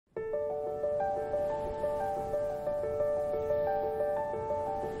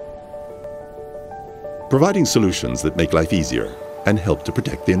providing solutions that make life easier and help to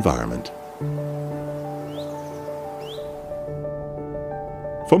protect the environment.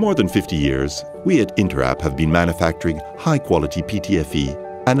 For more than 50 years, we at InterApp have been manufacturing high-quality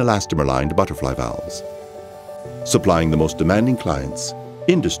PTFE and elastomer-lined butterfly valves, supplying the most demanding clients,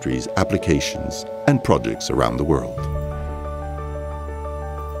 industries, applications, and projects around the world.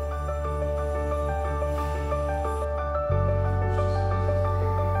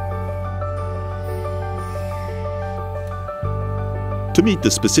 To meet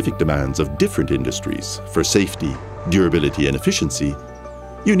the specific demands of different industries for safety, durability, and efficiency,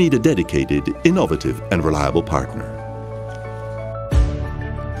 you need a dedicated, innovative, and reliable partner.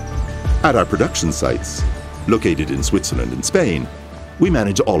 At our production sites, located in Switzerland and Spain, we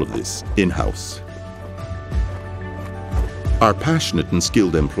manage all of this in-house. Our passionate and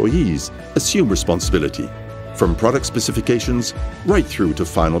skilled employees assume responsibility, from product specifications right through to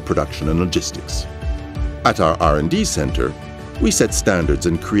final production and logistics. At our R&D center, we set standards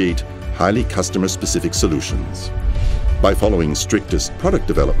and create highly customer-specific solutions. By following strictest product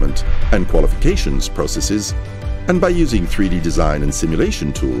development and qualifications processes, and by using 3D design and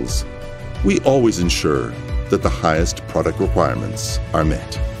simulation tools, we always ensure that the highest product requirements are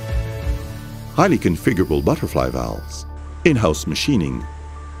met. Highly configurable butterfly valves, in-house machining,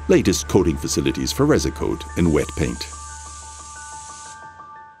 latest coating facilities for Resicoat and wet paint.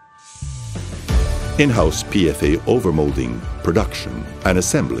 In-house PFA overmolding, production and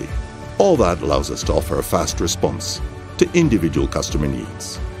assembly. All that allows us to offer a fast response to individual customer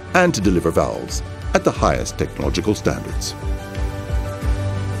needs and to deliver valves at the highest technological standards.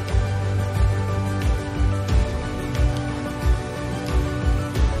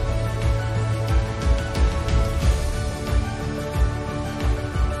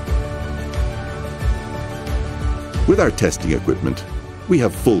 With our testing equipment, we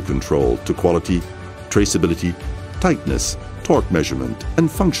have full control to quality, traceability, tightness, torque measurement, and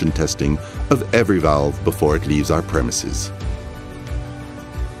function testing of every valve before it leaves our premises.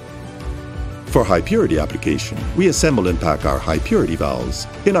 For high purity application, we assemble and pack our high purity valves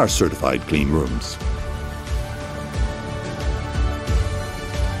in our certified clean rooms.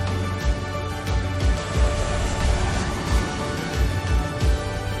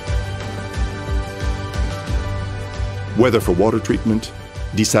 Whether for water treatment,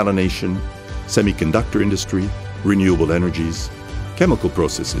 desalination, semiconductor industry, renewable energies, chemical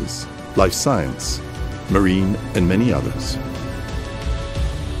processes, life science, marine, and many others.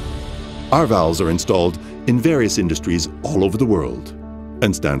 Our valves are installed in various industries all over the world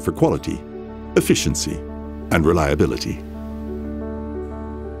and stand for quality, efficiency, and reliability.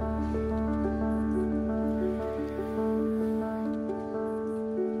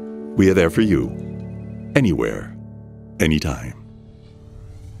 We are there for you, anywhere, anytime.